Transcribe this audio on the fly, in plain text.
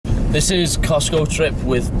This is Costco trip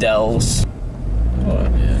with Dells. Oh,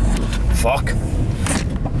 yeah. Fuck.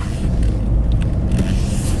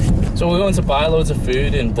 So we're going to buy loads of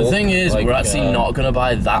food in bulk. The thing is, like, we're actually not going to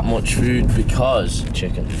buy that much food because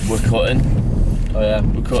chicken. We're cutting. Oh yeah,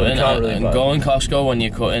 we're cutting, so we and going Costco when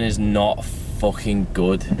you're cutting is not fucking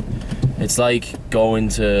good. It's like going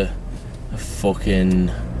to a fucking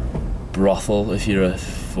brothel if you're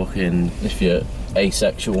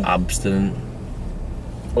asexual, abstinent.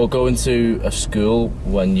 Or going to a school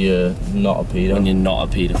when you're not a pedo. When you're not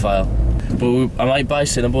a paedophile. But I might buy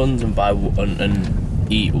cinnabuns and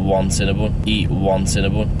eat one cinnabun. Eat one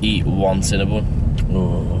cinnabun. Eat one cinnabun.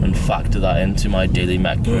 Oh. And factor that into my daily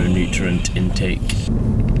macronutrient intake.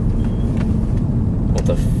 What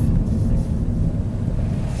the?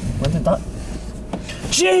 When did that?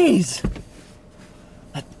 Jeez!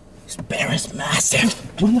 This bear is massive.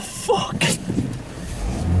 When the fuck?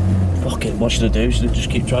 Fucking, what should I do? Should I just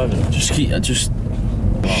keep driving? Shit,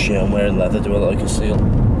 I'm wearing leather. Do I look like a seal? Shit.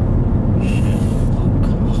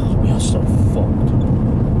 Oh, we are so fucked.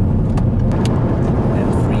 Them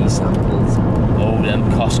free samples. Oh, them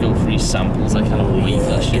Costco free samples. I cannot wait for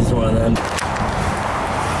that shit. It's one of them.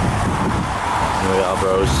 Here we are,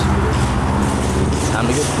 bros. Time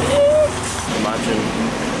to get big.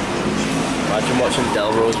 Imagine watching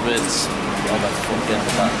Delrose vids on that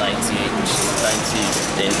 90-inch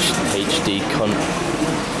HD cunt.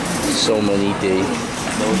 So many D.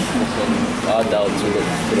 Our Dells look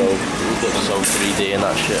so 3D and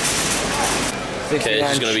that shit. Okay,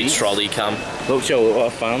 this is gonna be trolley cam. Look, Joe, look what I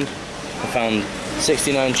found. I found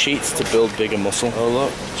 69 cheats to build bigger muscle. Oh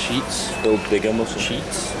look, cheats. Build bigger muscle.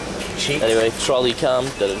 Cheats. Cheats. Anyway, trolley cam.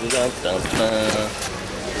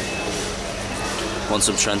 Want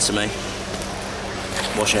some Tresemme?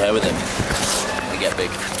 Wash your hair with it and get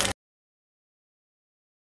big.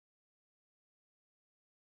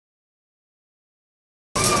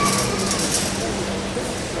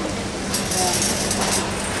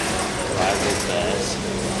 Rival bears.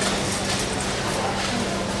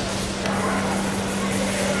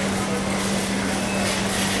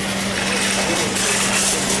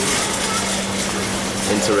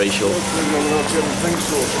 Interracial.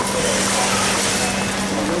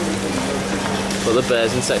 Put the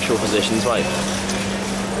bears in sexual positions, right?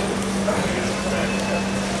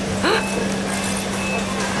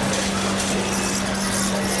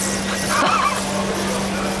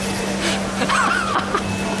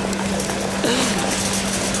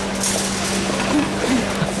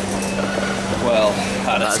 Well,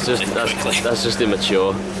 that's just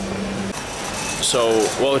immature. So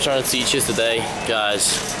what we're trying to teach you today,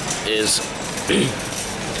 guys, is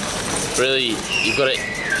really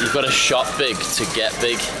you've got to shop big to get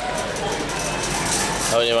big.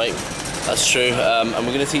 Haven't you, mate? That's true. And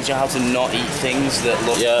we're going to teach you how to not eat things that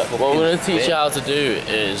look. Yeah. What we're going to teach you how to do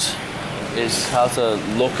is how to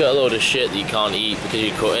look at a load of shit that you can't eat because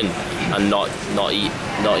you're cutting and not eat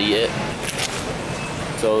it.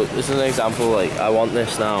 So this is an example. Like, I want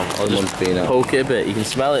this now. I'll just poke it a bit. You can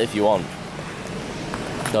smell it if you want.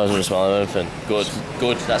 No, doesn't smell anything. Good.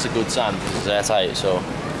 That's a good sign because it's airtight. So,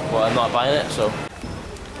 well, I'm not buying it. So,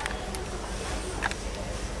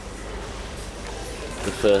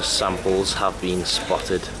 the first samples have been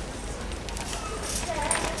spotted.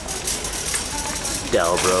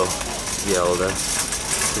 Delbro, Yelda,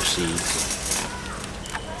 proceeds.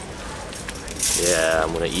 Yeah,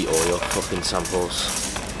 I'm gonna eat all your fucking samples.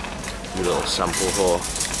 Your little sample whore.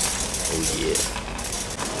 Oh yeah.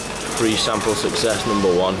 Free sample success number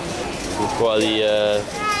 1. What are the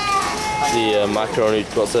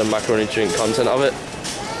what's the macronutrient content of it?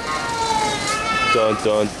 Dun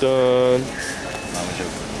dun dun.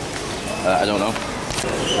 I don't know.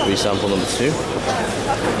 Free sample number 2.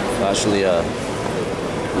 Actually,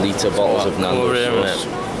 litre bottles of Nando's sauce.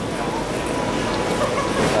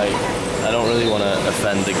 I don't really want to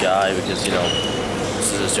offend the guy because, you know,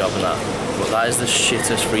 this is his job and that. But that is the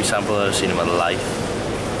shittest free sample I've ever seen in my life.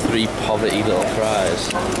 3 poverty little fries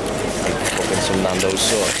and fucking some Nando's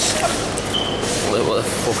sauce. What the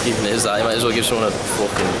fuck even is that? You might as well give someone a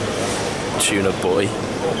fucking tuna butty.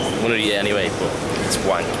 I'm gonna eat it anyway, but it's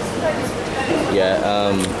wank.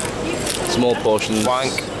 Yeah, small portions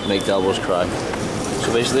wank make Delbos cry.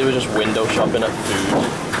 So basically we're just window shopping at food.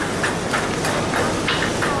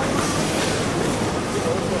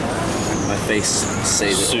 My face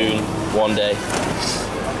says it. Soon, one day.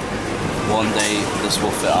 One day this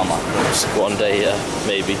will fit our macros. One day, yeah,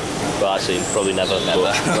 maybe. But actually, probably never.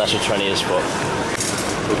 Unless you're trendy as fuck.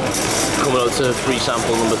 Coming up to free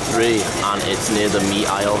sample number 3, and it's near the meat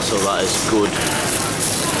aisle, so that is good.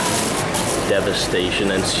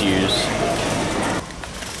 Devastation ensues.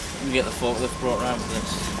 we get the forklift brought around for this.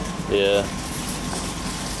 Yeah.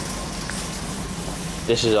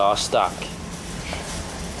 This is our stack.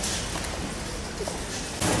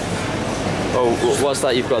 Oh, what's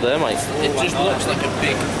that you've got there, mate? It just looks like a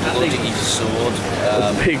big bloody sword.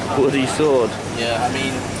 A big bloody sword. Yeah, I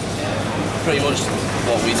mean, pretty much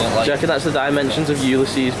what we look like. Do you reckon that's the dimensions of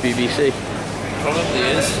Ulysses BBC? Probably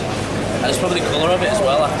is. And it's probably the colour of it as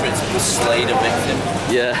well after it's slayed a victim.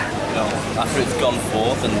 Yeah. You know, after it's gone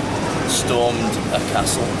forth and stormed a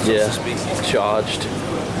castle, so yeah. to speak. Charged.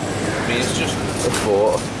 I mean, it's just a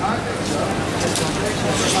fort.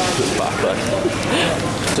 Back then.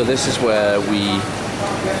 So this is where we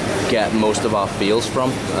get most of our feels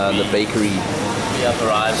from, the bakery. We have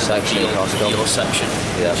arrived section at the feel section,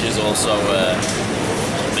 which is also a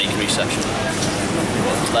bakery section.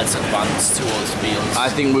 Let's advance towards fields. I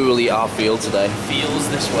think we will eat our field today. Fields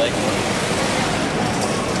this way.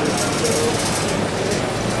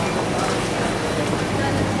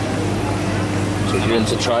 So if you're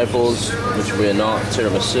into trifles, which we're not,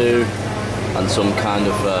 tiramisu, and some kind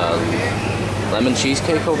of lemon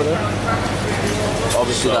cheesecake over there.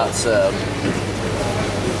 Obviously that's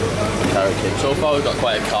carrot cake. So far we've got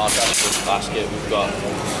quite a card-basket basket. We've got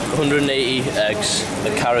 180 eggs,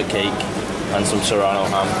 a carrot cake, and some serrano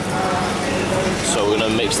ham. So we're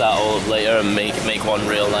gonna mix that all up later and make one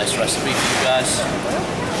real nice recipe for you guys.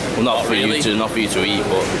 Well, not for really. you to eat,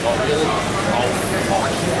 but not really. Oh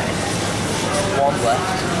fuck yeah! One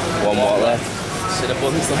left. One what left?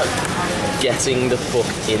 Cinnabun's like getting the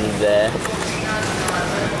fuck in there.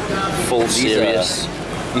 Full serious.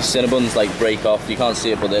 These cinnabuns like break off. You can't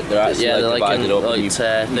see it, but they're actually they're like divided up. Like you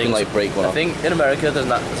can like break one off. I think in America there's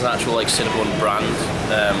an actual like cinnabun brand,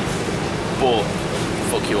 but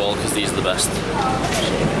fuck you all because these are the best.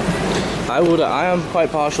 I am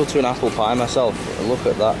quite partial to an apple pie myself. Look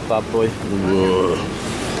at that bad boy. Whoa.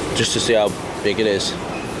 Just to see how big it is.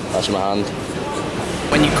 That's my hand.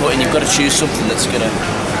 When you're cutting, you've got to choose something that's gonna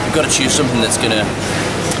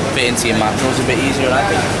fit into your macros a bit easier.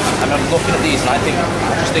 And I'm looking at these, and I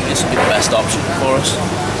just think this would be the best option for us.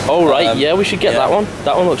 Oh right, yeah, we should get that one.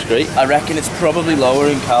 That one looks great. I reckon it's probably lower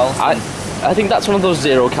in cal. I think that's one of those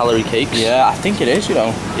 0-calorie cakes. Yeah, I think it is. You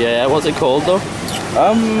know. Yeah, what's it called though?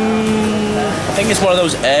 I think it's one of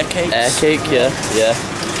those air cakes. Air cake, yeah.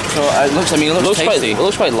 So it looks tasty. It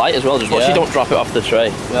looks quite light as well. Just watch you don't drop it off the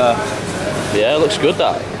tray. Yeah, it looks good.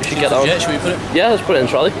 That we should get that one. Yeah, should we put it? Yeah, let's put it in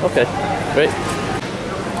the trolley. Okay, great.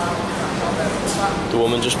 The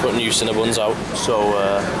woman just put new cinnabuns out, so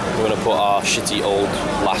we're gonna put our shitty old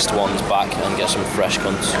last ones back and get some fresh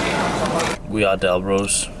cunts. We are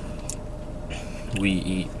Delbros. We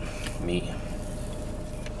eat meat.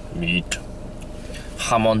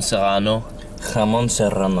 Jamon serrano. Jamon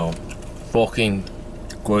serrano. Fucking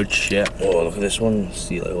good shit. Oh, look at this one.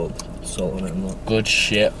 See like all the salt on it and that. Good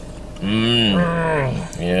shit.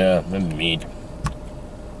 Yeah, the meat.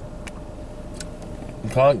 You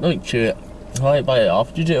can't like chew it. You can't like, bite it off.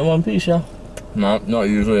 Did you do it in one piece, yeah? No, not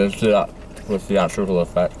usually. It's that with the actual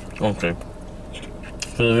effect. Okay.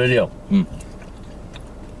 For the video.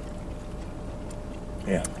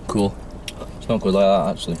 Yeah. Cool. It's not good like that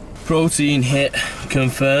actually. Protein hit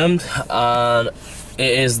confirmed, and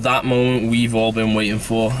it is that moment we've all been waiting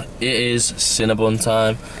for. It is cinnabun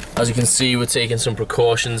time. As you can see, we're taking some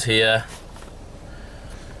precautions here.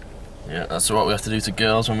 Yeah, that's what we have to do to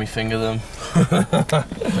girls when we finger them.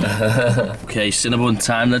 Okay, cinnabun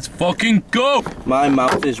time, let's fucking go! My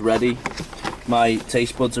mouth is ready. My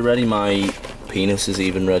taste buds are ready. My penis is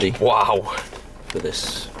even ready. Wow. For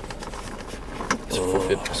this.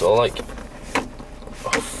 It's all like...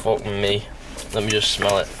 Oh, fuck me. Let me just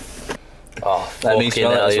smell it. Oh, let me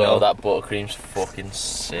smell it as well. That buttercream's fucking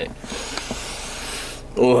sick.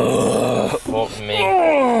 Fuck me.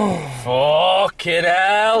 Fucking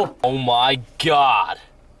hell! Oh my god!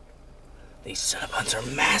 These cinnabuns are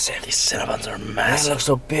massive. They look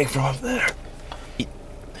so big from up there.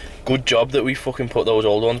 Good job that we fucking put those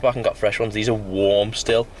old ones back and got fresh ones. These are warm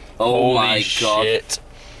still. Oh my god. Shit.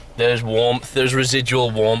 There's warmth, there's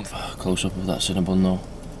residual warmth. Close up of that cinnabun though.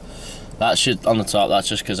 That shit on the top, that's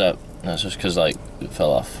just cause like it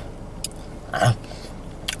fell off.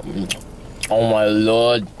 Oh my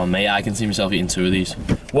lord. Oh mate, I can see myself eating 2 of these.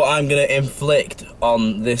 What I'm gonna inflict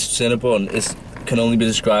on this cinnabun can only be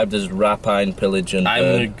described as rapine, pillage and I'm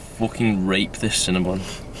gonna fucking rape this cinnabun.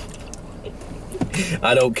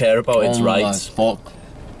 I don't care about its rights. Fuck.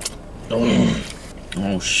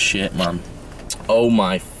 Oh shit, man. Oh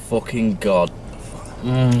my fucking god.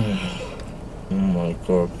 Oh my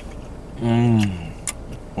god.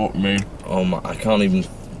 Fuck me. Oh my, I can't even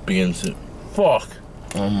begin to. Fuck.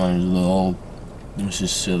 Oh my lord. This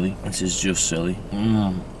is silly. This is just silly.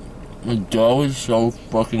 The dough is so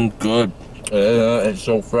fucking good. Yeah, it's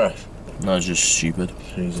so fresh. No, it's just stupid.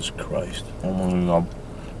 Jesus Christ. Oh my god.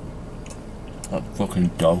 That fucking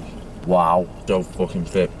dough. Wow. So fucking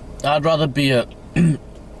fit. I'd rather be a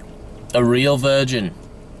real virgin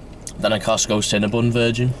than a Costco cinnabun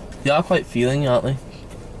virgin. They are quite feeling, aren't they?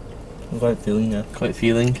 I'm quite feeling, yeah. Quite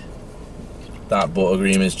feeling. That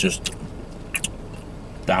buttercream is just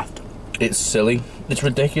Daft. It's silly. It's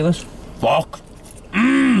ridiculous. Fuck.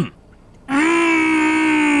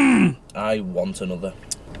 I want another.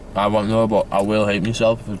 I won't know, but I will hate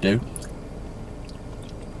myself if I do.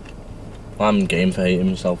 I'm game for hating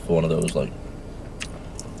myself for one of those, like...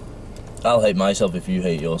 I'll hate myself if you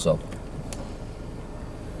hate yourself.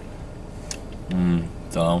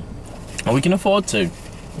 So... Oh, we can afford to.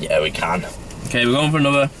 Yeah, we can. Okay, we're going for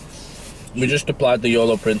another. We just applied the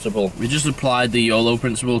YOLO principle. We just applied the YOLO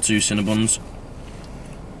principle to cinnabuns.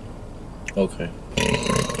 Okay.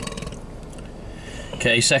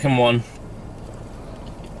 Okay, second one.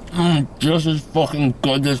 Just as fucking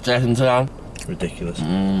good as second time. Ridiculous.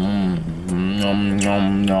 Nom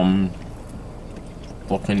nom nom.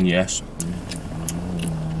 Fucking yes.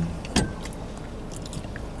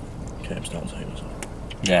 Okay, I'm starting to hate myself.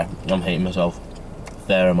 Yeah, I'm hating myself.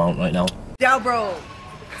 Fair amount right now. Yeah, bro.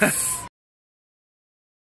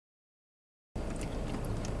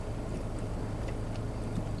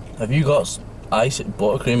 Have you got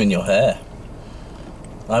buttercream in your hair?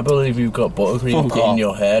 I believe you've got buttercream Fuck off. in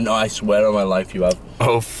your hair. No, I swear on my life you have.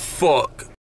 Oh fuck.